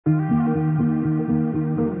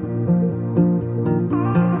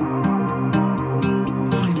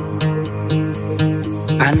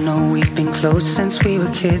close since we were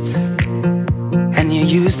kids, and you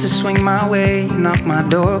used to swing my way, knock my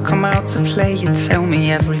door, come out to play. You tell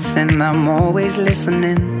me everything, I'm always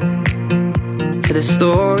listening to the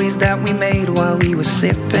stories that we made while we were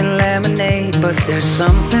sipping lemonade. But there's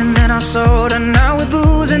something in our soul, and now we're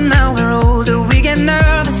booze and now we're older. We get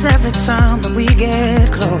nervous every time that we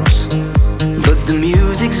get close, but the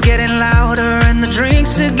music's getting louder and the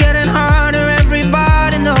drinks are getting harder.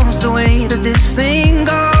 Everybody knows the way that this thing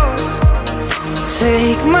goes.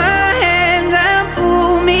 Take my hand and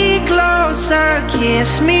pull me closer,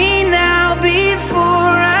 kiss me now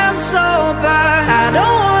before I'm sober. I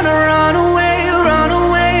don't wanna run away, run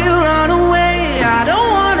away, run away. I don't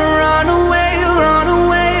wanna run away, run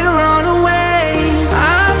away, run away.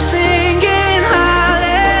 I'm singing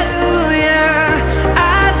hallelujah.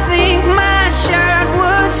 I think my shirt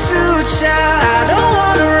would suit ya. I don't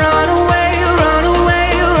wanna run away, run away,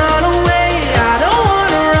 run away. I don't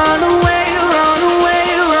wanna run away, run away,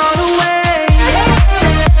 run away.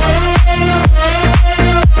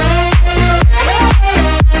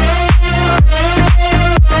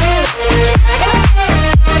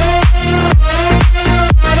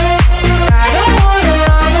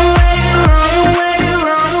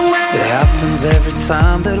 It happens every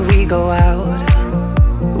time that we go out.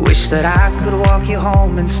 Wish that I could walk you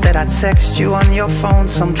home. Instead I text you on your phone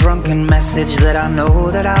some drunken message that I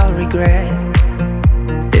know that I'll regret.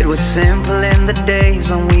 It was simple in the days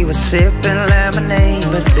when we were sipping lemonade,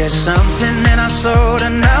 but there's something in our soul,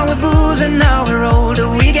 and now we're booze and now we're older.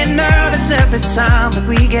 We get nervous every time that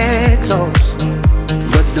we get close,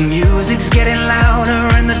 but the music's getting louder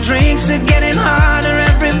and the drinks are getting harder.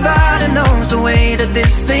 Everybody knows the way that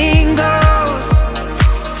this thing goes.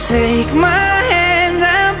 Take my hand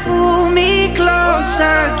and pull me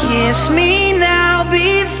closer, kiss me